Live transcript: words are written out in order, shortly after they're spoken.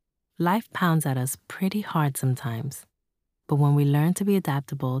Life pounds at us pretty hard sometimes, but when we learn to be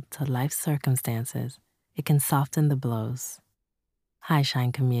adaptable to life's circumstances, it can soften the blows. Hi,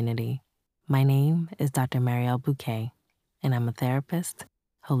 Shine community. My name is Dr. Marielle Bouquet, and I'm a therapist,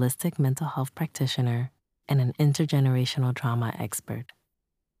 holistic mental health practitioner, and an intergenerational trauma expert.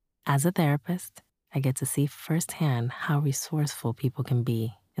 As a therapist, I get to see firsthand how resourceful people can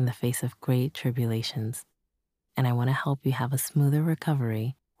be in the face of great tribulations. And I want to help you have a smoother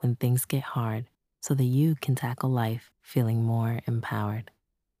recovery when things get hard so that you can tackle life feeling more empowered.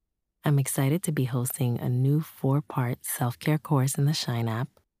 I'm excited to be hosting a new 4-part self-care course in the Shine app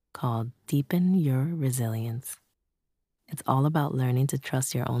called Deepen Your Resilience. It's all about learning to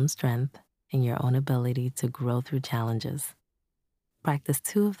trust your own strength and your own ability to grow through challenges. Practice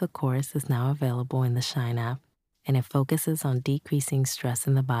 2 of the course is now available in the Shine app, and it focuses on decreasing stress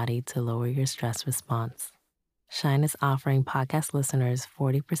in the body to lower your stress response. Shine is offering podcast listeners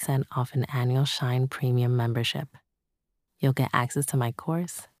 40% off an annual Shine Premium membership. You'll get access to my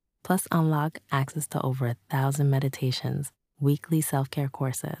course, plus unlock access to over 1,000 meditations, weekly self-care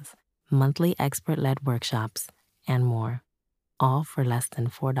courses, monthly expert-led workshops, and more, all for less than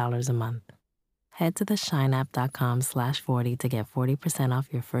 $4 a month. Head to theshineapp.com/40 to get 40%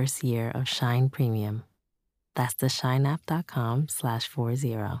 off your first year of Shine Premium. That's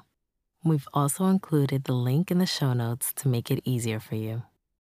theshineapp.com/40. We've also included the link in the show notes to make it easier for you.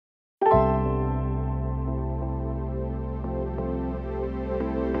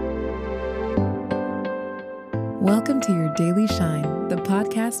 Welcome to your Daily Shine, the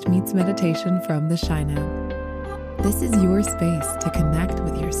podcast meets meditation from the Shine app. This is your space to connect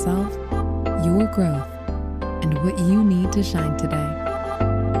with yourself, your growth, and what you need to shine today.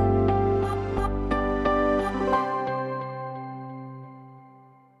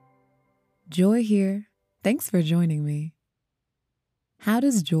 Joy here. Thanks for joining me. How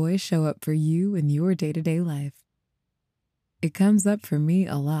does joy show up for you in your day-to-day life? It comes up for me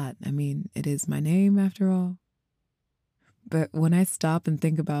a lot. It is my name after all. But when I stop and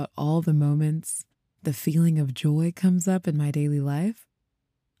think about all the moments the feeling of joy comes up in my daily life,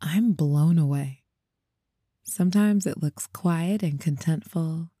 I'm blown away. Sometimes it looks quiet and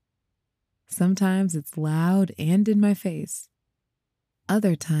contentful. Sometimes it's loud and in my face.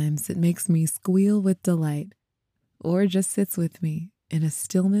 Other times it makes me squeal with delight or just sits with me in a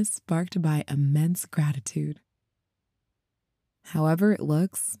stillness sparked by immense gratitude. However it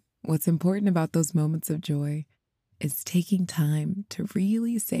looks, what's important about those moments of joy is taking time to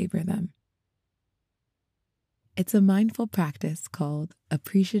really savor them. It's a mindful practice called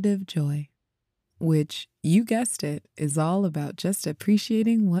appreciative joy, which, you guessed it, is all about just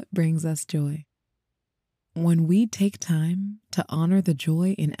appreciating what brings us joy. When we take time to honor the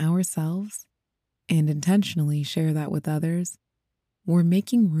joy in ourselves and intentionally share that with others, we're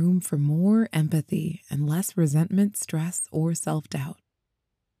making room for more empathy and less resentment, stress, or self-doubt.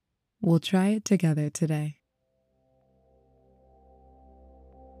 We'll try it together today.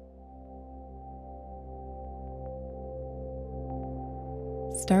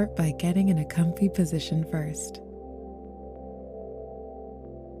 Start by getting in a comfy position first.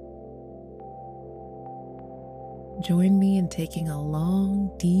 Join me in taking a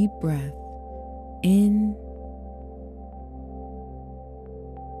long, deep breath in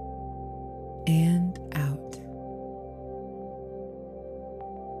and out.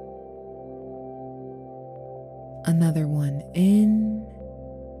 Another one in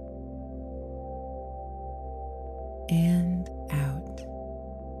and out.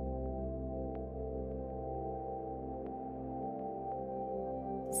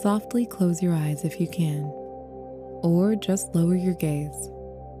 Softly close your eyes if you can, or just lower your gaze.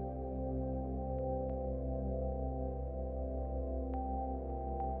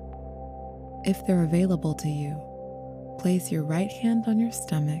 If they're available to you, place your right hand on your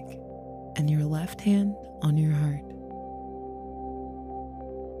stomach and your left hand on your heart.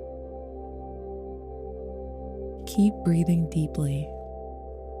 Keep breathing deeply.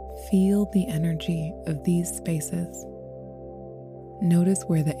 Feel the energy of these spaces. Notice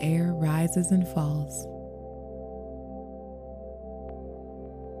where the air rises and falls.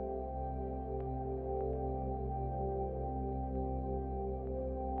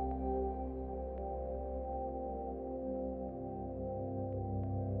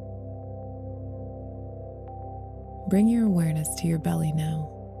 Bring your awareness to your belly now.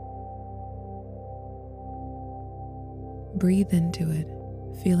 Breathe into it,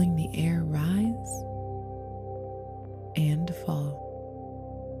 feeling the air rise and fall,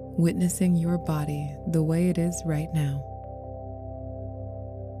 witnessing your body the way it is right now.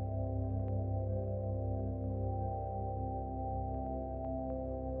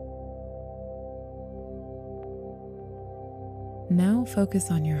 Now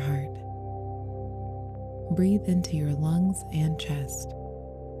focus on your heart. Breathe into your lungs and chest,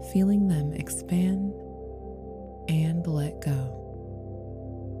 feeling them expand and let go.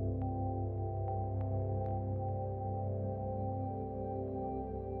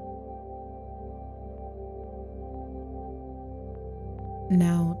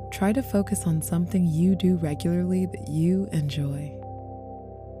 Now, try to focus on something you do regularly that you enjoy.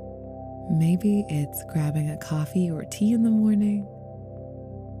 Maybe it's grabbing a coffee or tea in the morning,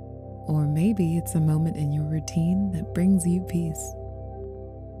 or maybe it's a moment in your routine that brings you peace.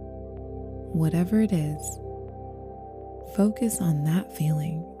 Whatever it is, focus on that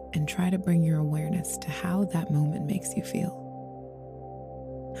feeling and try to bring your awareness to how that moment makes you feel.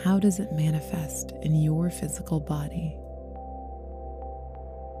 How does it manifest in your physical body?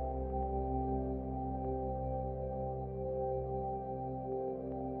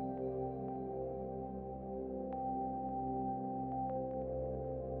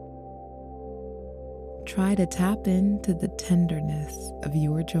 Try to tap into the tenderness of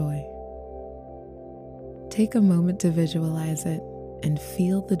your joy. Take a moment to visualize it and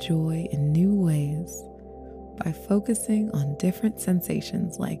feel the joy in new ways by focusing on different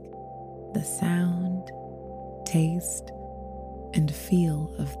sensations like the sound, taste, and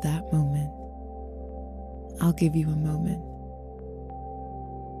feel of that moment. I'll give you a moment.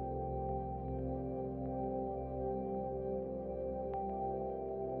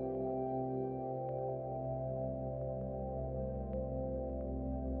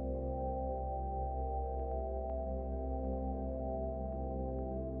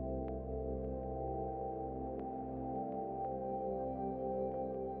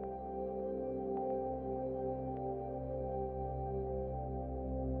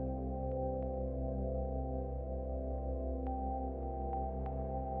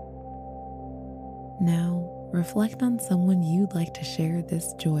 Now, reflect on someone you'd like to share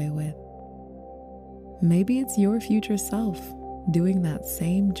this joy with. Maybe it's your future self doing that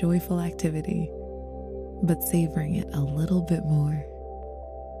same joyful activity, but savoring it a little bit more.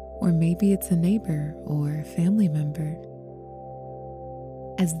 Or maybe it's a neighbor or family member.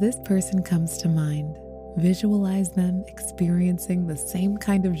 As this person comes to mind, visualize them experiencing the same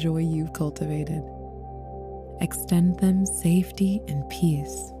kind of joy you've cultivated. Extend them safety and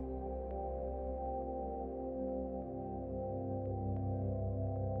peace.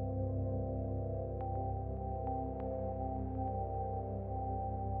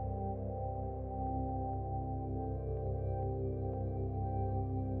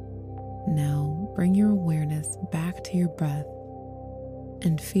 Now bring your awareness back to your breath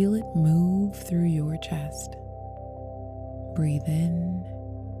and feel it move through your chest. Breathe in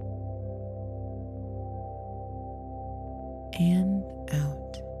and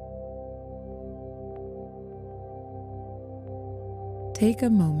out. Take a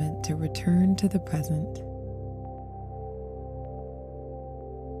moment to return to the present.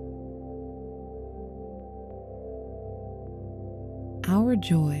 Our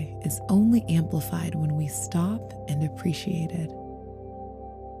joy is only amplified when we stop and appreciate it.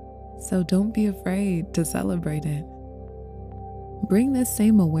 So don't be afraid to celebrate it. Bring this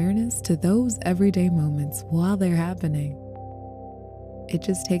same awareness to those everyday moments while they're happening. It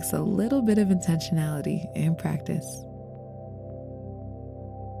just takes a little bit of intentionality and practice.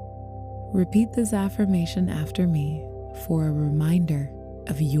 Repeat this affirmation after me for a reminder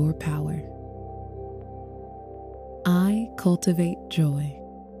of your power. I cultivate joy.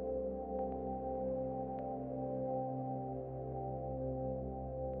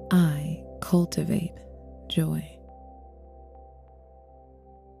 I cultivate joy.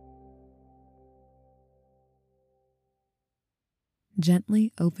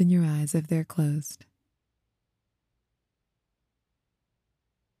 Gently open your eyes if they're closed.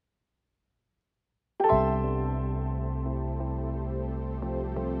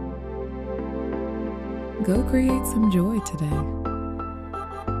 Go create some joy today.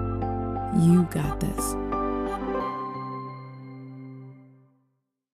 You got this.